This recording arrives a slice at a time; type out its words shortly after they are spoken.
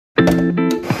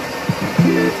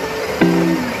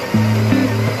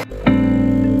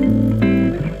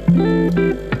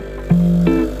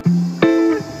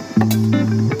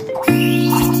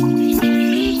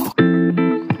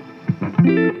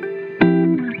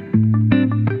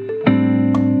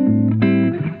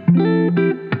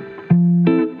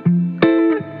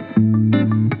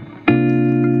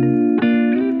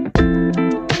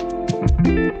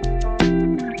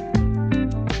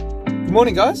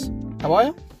Morning guys, how are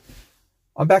you?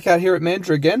 I'm back out here at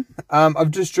Mandurah again. I've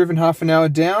just driven half an hour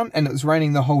down and it was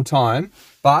raining the whole time,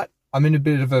 but I'm in a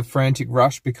bit of a frantic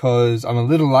rush because I'm a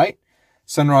little late.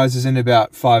 Sunrise is in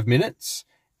about 5 minutes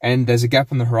and there's a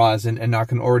gap on the horizon and I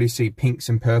can already see pinks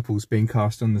and purples being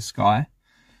cast on the sky.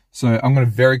 So I'm going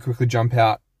to very quickly jump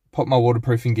out, pop my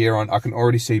waterproofing gear on. I can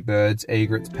already see birds,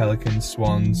 egrets, pelicans,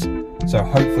 swans. So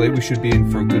hopefully we should be in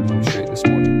for a good little shoot this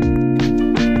morning.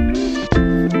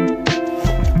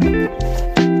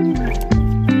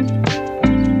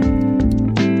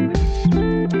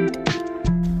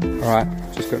 Alright,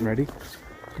 just gotten ready.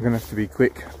 I'm going to have to be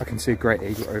quick. I can see a great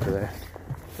eagle over there.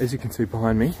 As you can see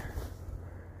behind me,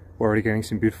 we're already getting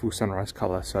some beautiful sunrise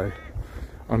colour, so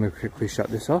I'm going to quickly shut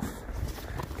this off,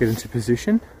 get into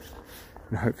position,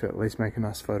 and hopefully at least make a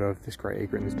nice photo of this great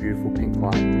egret in this beautiful pink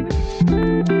light.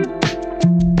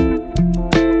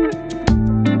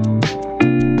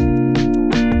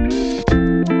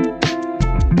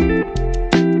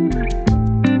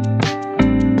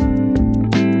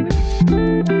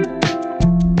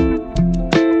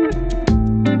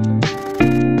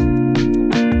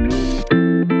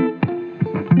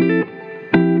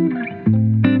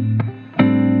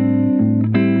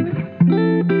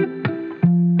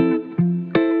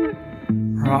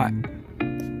 Right,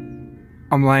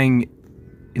 I'm laying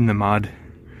in the mud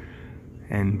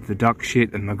and the duck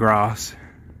shit and the grass.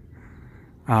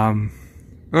 I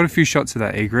got a few shots of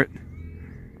that egret.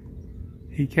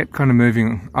 He kept kind of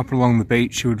moving up along the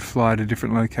beach. He would fly to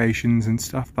different locations and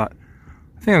stuff, but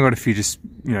I think I got a few just,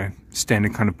 you know,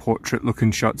 standard kind of portrait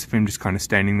looking shots of him just kind of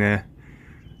standing there.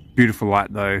 Beautiful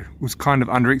light though. Was kind of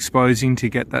underexposing to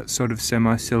get that sort of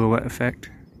semi-silhouette effect.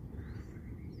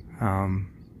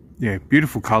 Yeah,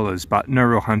 beautiful colours, but no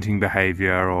real hunting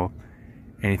behaviour or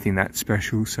anything that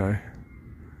special, so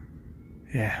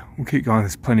yeah, we'll keep going.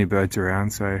 There's plenty of birds around,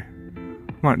 so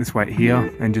might just wait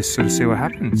here and just sort of see what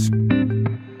happens.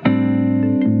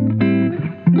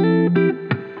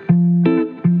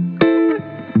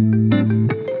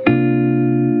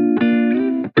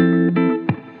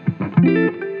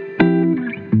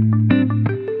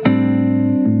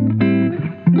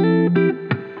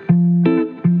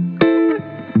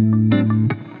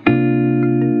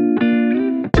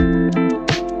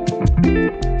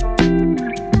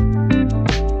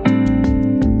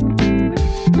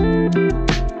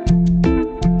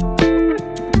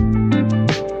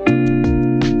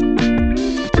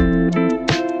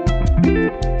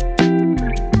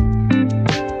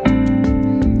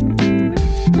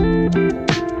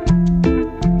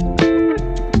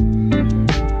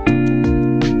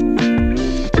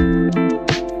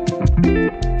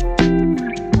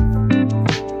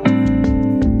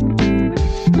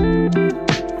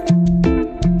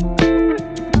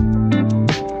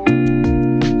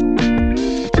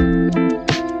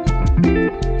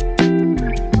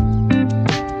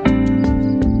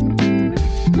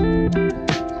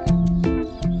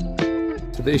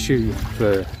 The issue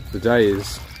for the day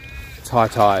is it's high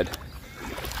tide,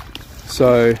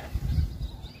 so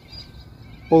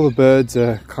all the birds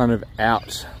are kind of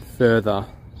out further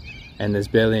and there's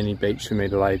barely any beach for me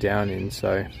to lay down in,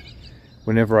 so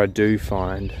whenever I do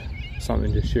find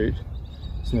something to shoot,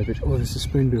 there's no beach. Oh, there's a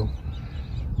spoonbill.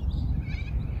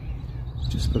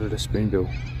 Just spotted a spoonbill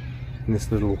in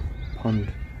this little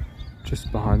pond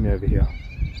just behind me over here.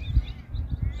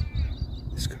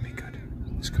 This could be good.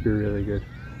 This could be really good.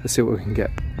 Let's see what we can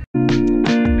get.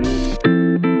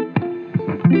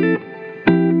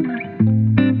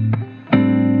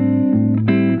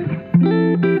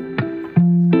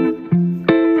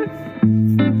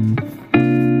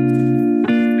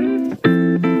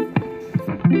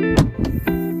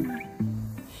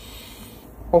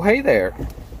 Oh, hey there. I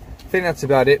think that's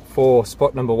about it for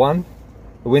spot number 1.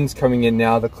 The wind's coming in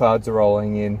now, the clouds are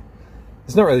rolling in.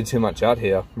 There's not really too much out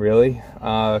here, really.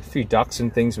 A few ducks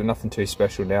and things, but nothing too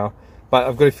special now. But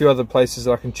I've got a few other places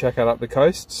that I can check out up the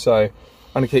coast, so I'm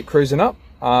going to keep cruising up,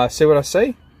 see what I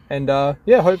see, and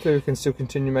yeah, hopefully we can still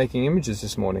continue making images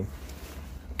this morning.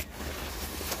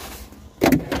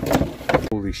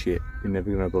 Holy shit, you're never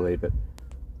going to believe it.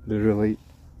 Literally,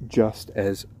 just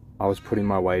as I was putting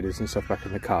my waders and stuff back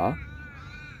in the car,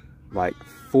 like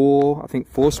I think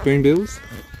four spoonbills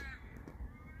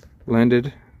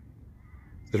landed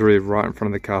literally right in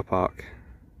front of the car park.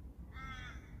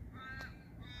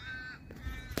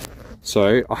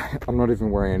 So I'm not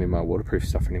even wearing any of my waterproof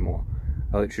stuff anymore.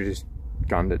 I literally just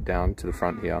gunned it down to the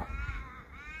front here,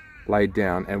 laid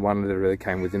down, and one that really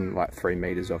came within like 3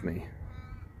 meters of me.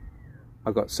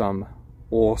 I got some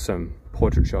awesome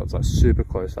portrait shots, like super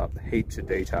close up, heaps of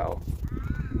detail.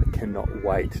 I cannot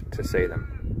wait to see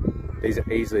them. These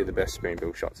are easily the best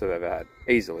spoonbill shots I've ever had.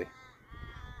 Easily.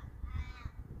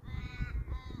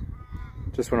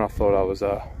 Just when I thought I was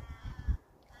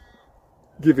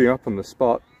giving up on the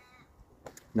spot,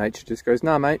 nature just goes,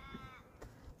 nah mate,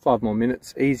 5 more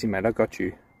minutes, easy mate, I got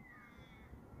you.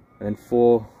 And then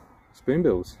 4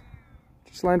 spoonbills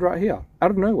just land right here,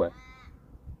 out of nowhere.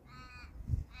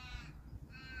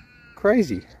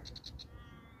 Crazy.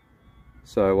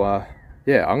 So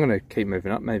yeah, I'm gonna keep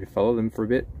moving up, maybe follow them for a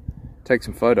bit, take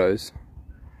some photos.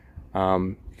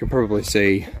 You can probably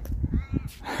see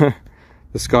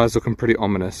the sky's looking pretty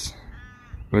ominous.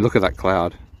 I mean, look at that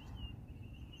cloud.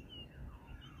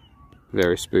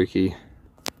 Very spooky.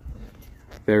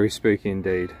 Very spooky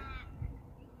indeed.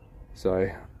 So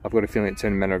I've got a feeling it's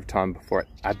only a matter of time before it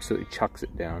absolutely chucks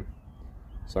it down.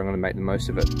 So I'm going to make the most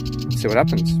of it and see what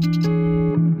happens.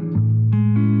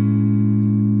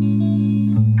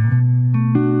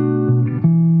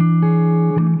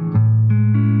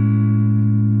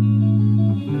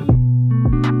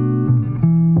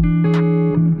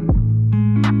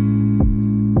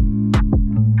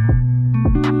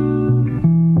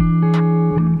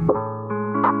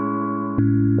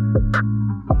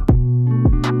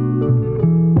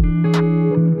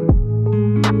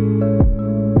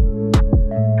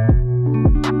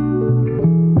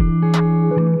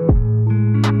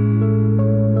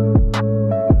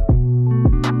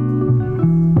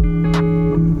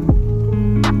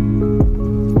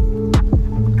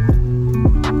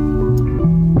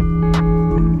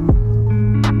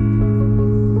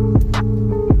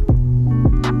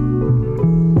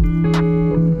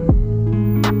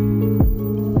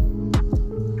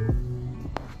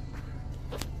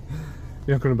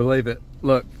 You're not going to believe it.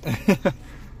 Look.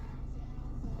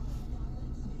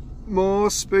 More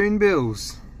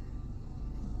spoonbills.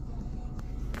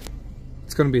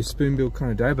 It's going to be a spoonbill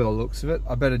kind of day by the looks of it.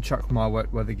 I better chuck my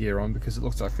wet weather gear on because it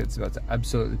looks like it's about to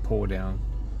absolutely pour down.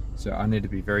 So I need to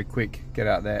be very quick, get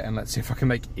out there, and let's see if I can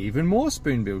make even more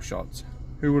spoonbill shots.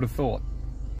 Who would have thought?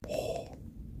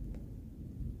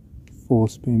 4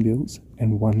 spoonbills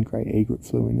and 1 grey egret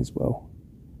flew in as well.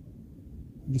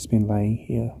 I've just been laying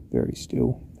here very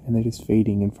still and they're just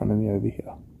feeding in front of me over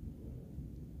here.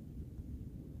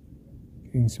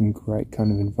 Getting some great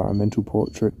kind of environmental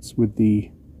portraits with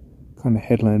the kind of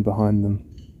headland behind them.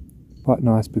 Quite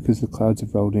nice because the clouds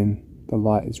have rolled in. The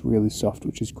light is really soft,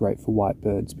 which is great for white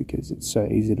birds because it's so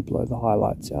easy to blow the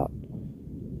highlights out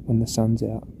when the sun's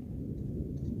out.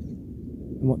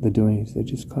 And what they're doing is they're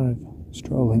just kind of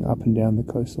strolling up and down the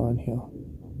coastline here,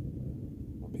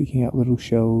 picking up little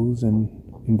shells and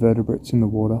invertebrates in the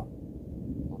water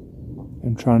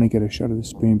and trying to get a shot of the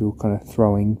spoonbill kind of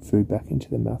throwing food back into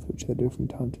their mouth, which they do from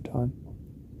time to time.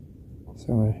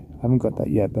 So I haven't got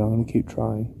that yet, but I'm going to keep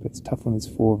trying. But it's tough when there's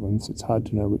 4 of them, so it's hard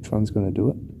to know which one's going to do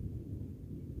it.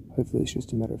 Hopefully it's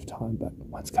just a matter of time, but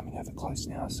one's coming over close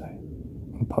now, so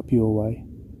I'm going to pop you away,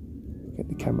 get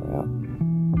the camera out,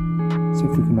 see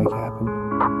if we can make it happen.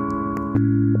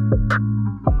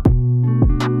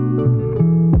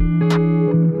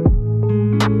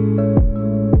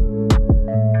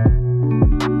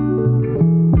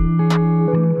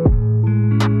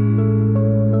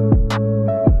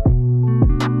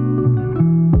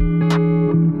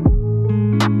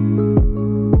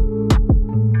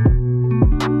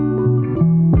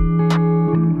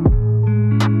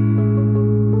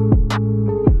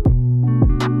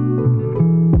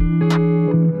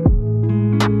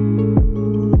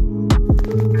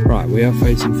 We are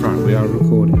facing front, we are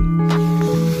recording.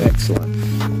 Excellent.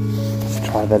 Let's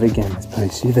try that again. Let's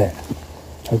place you there.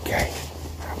 Okay.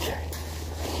 Okay.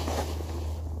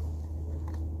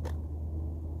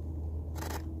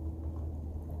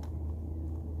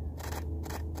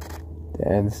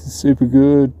 Damn, this is super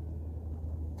good.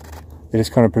 They're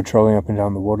just kind of patrolling up and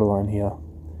down the waterline here.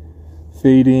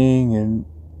 Feeding and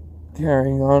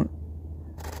carrying on.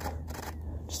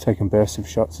 Just taking bursts of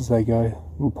shots as they go.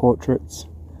 Little portraits.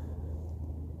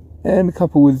 And a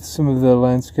couple with some of the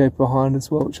landscape behind as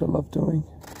well, which I love doing.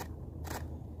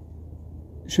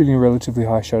 Shooting a relatively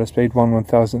high shutter speed,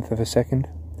 1/1000th of a second.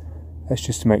 That's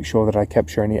just to make sure that I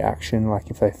capture any action,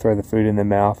 like if they throw the food in their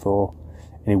mouth or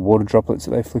any water droplets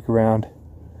that they flick around.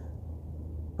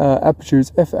 Aperture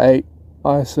is f8,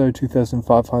 ISO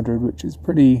 2500, which is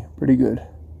pretty good.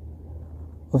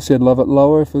 Obviously I'd love it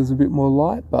lower if it was a bit more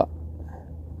light, but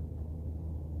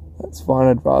that's fine.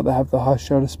 I'd rather have the high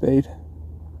shutter speed.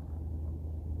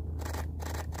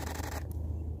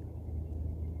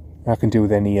 I can deal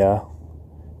with any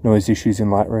noise issues in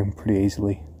Lightroom pretty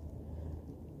easily.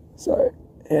 So,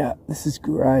 yeah, this is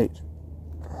great.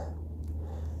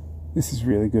 This is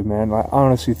really good, man. Like, I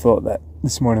honestly thought that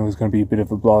this morning was going to be a bit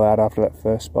of a blowout after that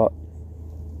first spot.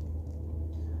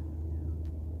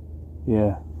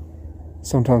 Yeah,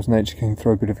 sometimes nature can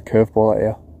throw a bit of a curveball at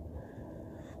you.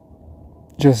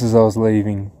 Just as I was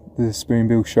leaving, the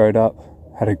spoonbill showed up,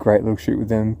 had a great little shoot with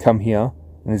them, come here,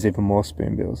 and there's even more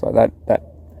spoonbills. Like that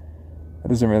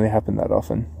doesn't really happen that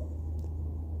often.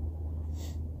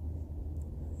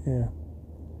 Yeah.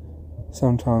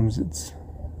 Sometimes it's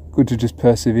good to just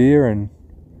persevere and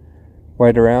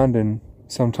wait around, and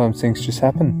sometimes things just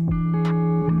happen.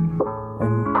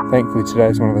 And thankfully today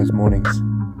is one of those mornings.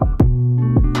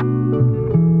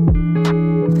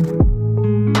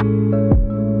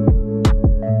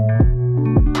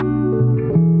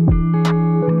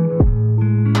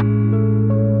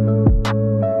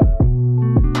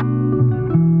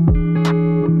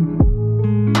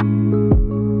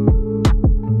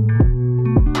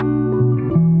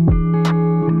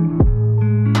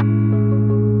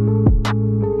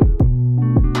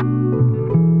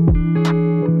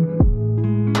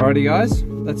 Alrighty guys,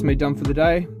 that's me done for the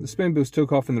day. The spoonbills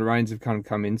took off and the rains have kind of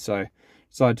come in, so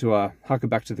decided to huck it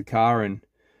back to the car, and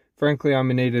frankly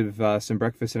I'm in need of some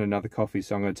breakfast and another coffee,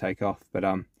 so I'm going to take off. But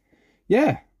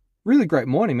yeah, really great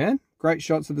morning, man. Great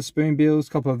shots of the spoonbills,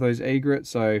 a couple of those egrets,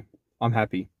 so I'm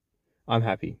happy.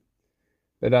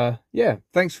 But yeah,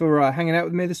 thanks for hanging out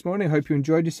with me this morning. I hope you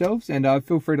enjoyed yourselves, and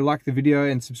feel free to like the video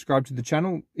and subscribe to the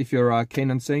channel if you're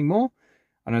keen on seeing more.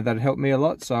 I know that'd help me a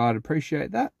lot, so I'd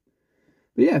appreciate that.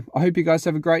 But yeah, I hope you guys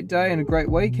have a great day and a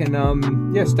great week,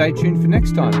 and yeah, stay tuned for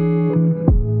next time.